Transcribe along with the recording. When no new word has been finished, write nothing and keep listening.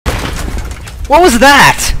What was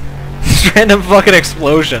that? Just random fucking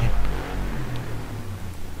explosion.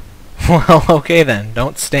 Well, okay then.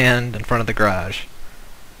 Don't stand in front of the garage.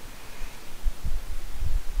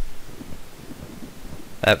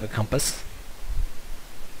 I have a compass.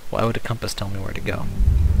 Why would a compass tell me where to go?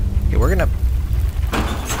 Okay, we're gonna...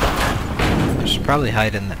 I should probably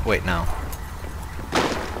hide in that... Wait, no.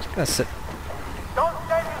 Just gonna sit...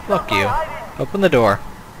 Fuck you. Open the door.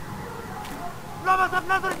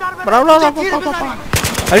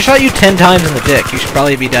 I just shot you 10 times in the dick. You should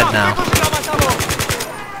probably be dead now.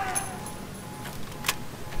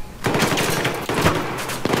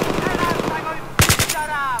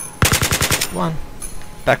 Come on.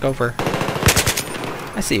 Back over.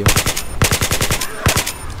 I see you.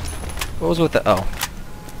 What was with the... Oh.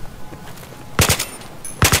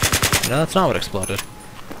 No, that's not what exploded.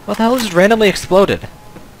 What the hell just randomly exploded?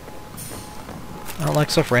 I don't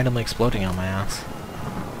like stuff randomly exploding on my ass.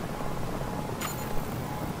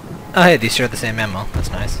 Oh hey, these share the same ammo. That's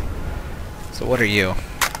nice. So what are you?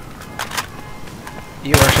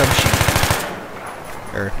 You are submachine.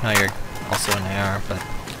 Or, no, you're also an AR, but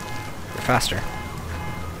you're faster.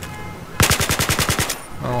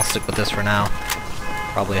 Well, I'll stick with this for now.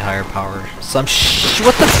 Probably higher power.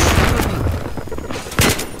 What the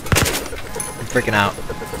I'm freaking out.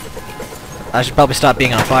 I should probably stop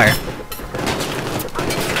being on fire.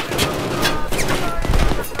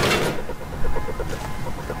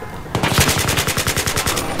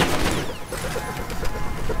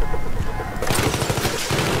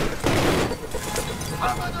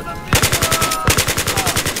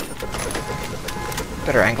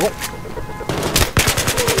 Better angle.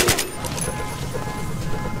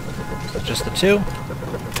 So just the two.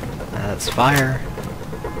 That's fire.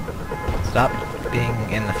 Stop being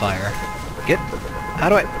in the fire. Get... How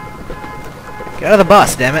do I... Get out of the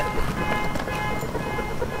bus, damn it!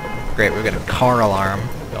 Great, we've got a car alarm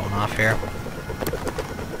going off here.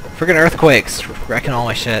 Friggin' earthquakes, wrecking all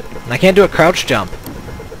my shit. And I can't do a crouch jump.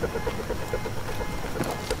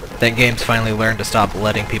 I think games finally learned to stop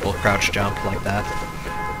letting people crouch jump like that.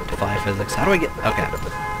 Defy physics. How do I get... Okay.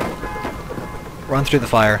 Run through the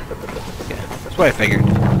fire. Yeah, that's what I figured.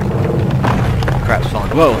 Crap's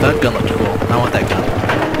falling. Whoa, that gun looked cool. I want that gun.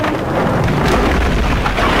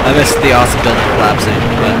 I missed the awesome building collapsing,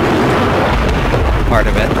 but... part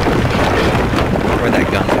of it. Where'd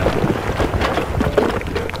that gun go?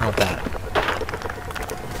 I want that.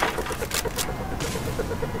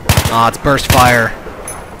 Aw, it's burst fire.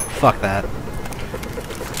 Fuck that.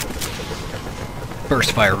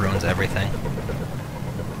 Burst fire ruins everything.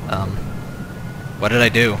 What did I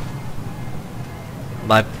do?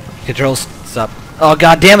 My controls stopped. Oh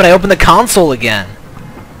god damn it, I opened the console again!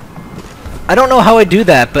 I don't know how I do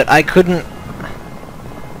that, but I couldn't...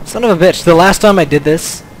 Son of a bitch, the last time I did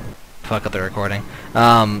this... Fuck up the recording.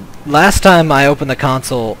 Last time I opened the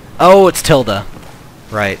console... Oh, it's tilde.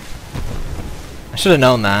 Right. I should have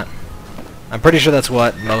known that. I'm pretty sure that's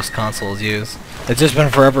what most consoles use. It's just been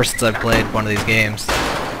forever since I've played one of these games.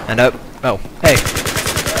 And oh, hey.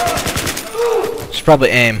 Should probably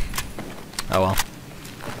aim. Oh well.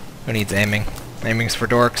 Who needs aiming? Aiming's for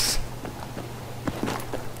dorks.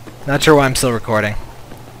 Not sure why I'm still recording.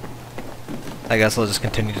 I guess I'll just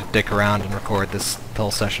continue to dick around and record this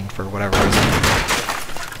whole session for whatever reason.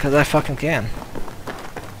 Because I fucking can.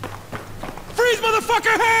 Freeze,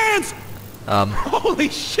 motherfucker, hands! Holy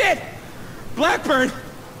shit! Blackburn!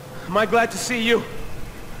 Am I glad to see you?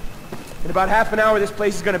 In about half an hour, this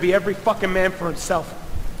place is gonna be every fucking man for himself.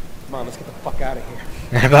 Come on, let's get the fuck out of here.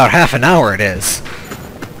 In about half an hour it is.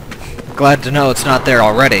 Glad to know it's not there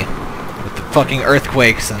already. With the fucking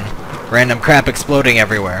earthquakes and random crap exploding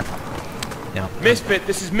everywhere. Yeah. Misfit,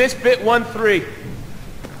 this is Misfit 1-3.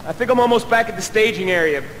 I think I'm almost back at the staging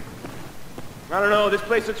area. I don't know, this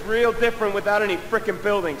place looks real different without any frickin'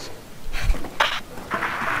 buildings.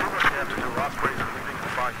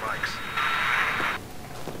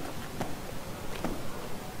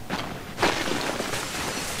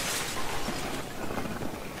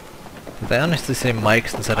 They honestly say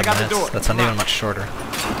mics instead of minutes. That's not even much shorter.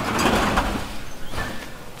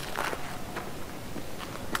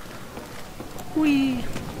 Whee!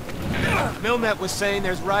 Milnet was saying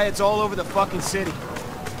there's riots all over the fucking city.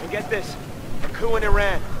 And get this, a coup in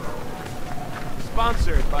Iran.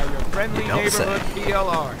 Sponsored by your friendly neighborhood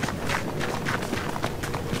PLR.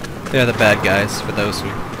 They're the bad guys for those who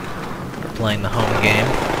are playing the home game.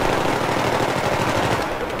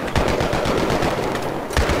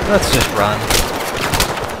 Let's just run.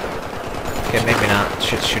 Okay, maybe not.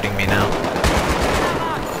 Shit's shooting me now.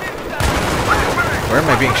 Where am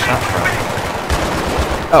I being shot from?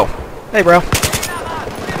 Oh, hey bro.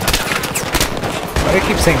 Why do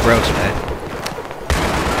you keep saying bro today?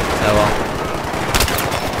 Oh well.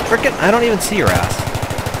 Frickin', I don't even see your ass.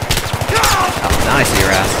 Oh, now I see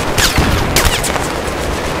your ass.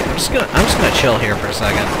 I'm just gonna chill here for a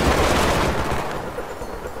second.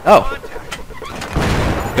 Oh.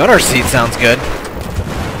 Gunner seat sounds good.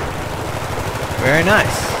 Very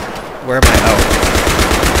nice. Where am I?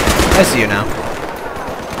 Oh. I see you now.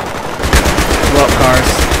 Blow up cars.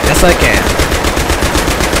 Yes, I can.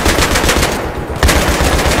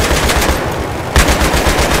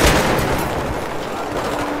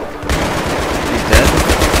 He's dead.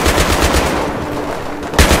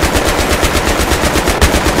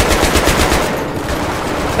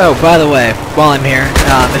 Oh, by the way, while I'm here,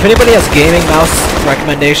 if anybody has gaming mouse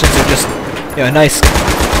recommendations or just, you know, a nice,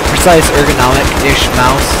 precise, ergonomic-ish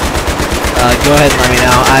mouse, go ahead and let me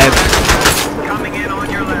know.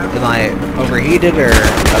 Am I overheated or...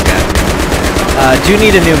 okay. Do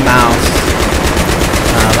need a new mouse.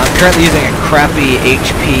 I'm currently using a crappy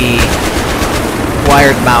HP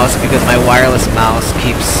wired mouse because my wireless mouse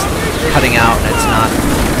keeps cutting out and it's not...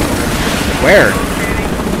 Where?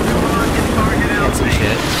 Can't see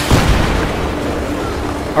shit.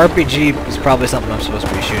 RPG is probably something I'm supposed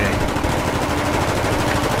to be shooting.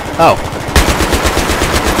 Oh.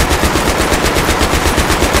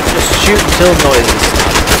 Just shoot until noises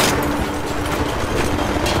stop.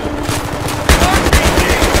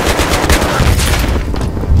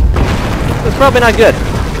 That's probably not good.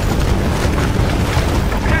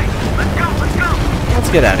 Okay, let's go. Let's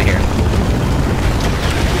get out of here.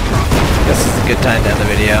 This is a good time to end the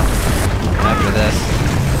video. After this,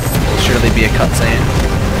 there'll surely be a cutscene.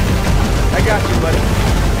 I got you, buddy.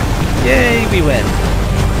 Yay, we win.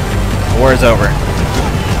 War is over.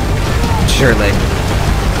 Surely.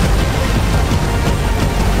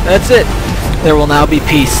 That's it. There will now be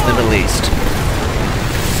peace in the Middle East.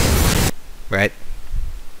 Right?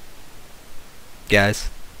 Guys?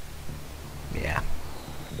 Yeah.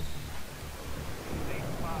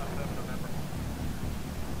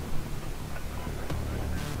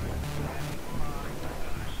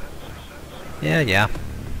 Yeah.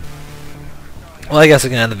 Well, I guess I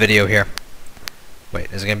can end the video here.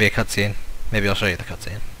 Wait, is it going to be a cutscene? Maybe I'll show you the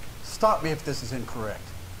cutscene. Stop me if this is incorrect.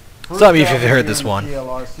 Stop me if you've heard this one.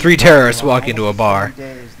 3 terrorists walk into a bar,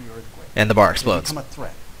 and the bar explodes. A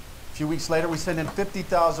threat. A few weeks later, we send in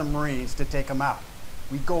 50,000 Marines to take them out.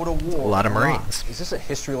 We go to war. A lot of Marines. Is this a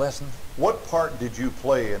history lesson? What part did you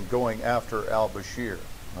play in going after al-Bashir?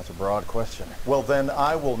 That's a broad question. Well, then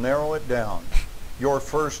I will narrow it down. Your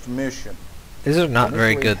first mission. These are not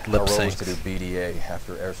very good lip Our role was syncs. to do BDA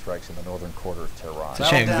after airstrikes in the northern quarter of Tehran. It's a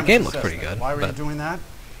shame, 'cause the game looks pretty good, Why were you but doing that?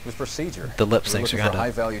 It was procedure. the lip We were syncs are looking for kind a of...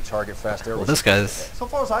 high-value target, fast air. Well, this guy's... So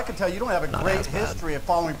far as I can tell, you don't have a Not great as bad. history of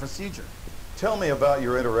following procedure. Tell me about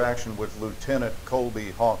your interaction with Lieutenant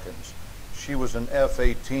Colby Hawkins. She was an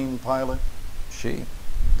F-18 pilot. She?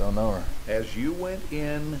 Don't know her. As you went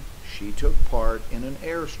in, she took part in an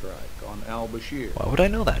airstrike on al-Bashir. Why would I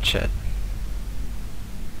know that shit?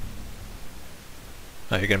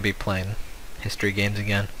 Oh, you're gonna be playing history games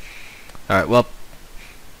again. Alright, well,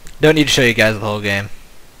 don't need to show you guys the whole game.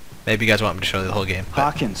 Maybe you guys want me to show you the whole game. but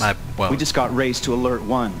Hawkins, I won't. we just got raised to Alert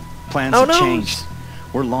 1. Plans Oh, have no. changed.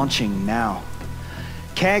 We're launching now.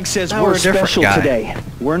 CAG says Now we're we're a different special guy. today.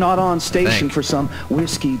 We're not on station think. for some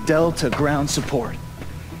Whiskey Delta ground support.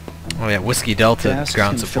 Oh yeah, Whiskey Delta Tasks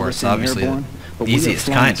ground can support is fill us in obviously airborne, but the we are easiest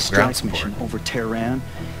flying kind a of ground strike support. mission over Tehran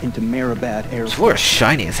into Mehrabad Air This floor is Force.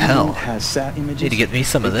 shiny as Anyone hell. that has sat images, Need to get me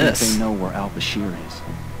some of they think this. They know where al-Bashir is.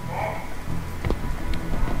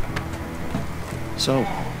 So,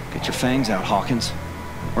 get your fangs out, Hawkins.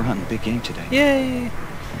 We're hunting big game today. Yay!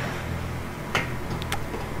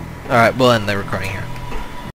 Alright, we'll end the recording here.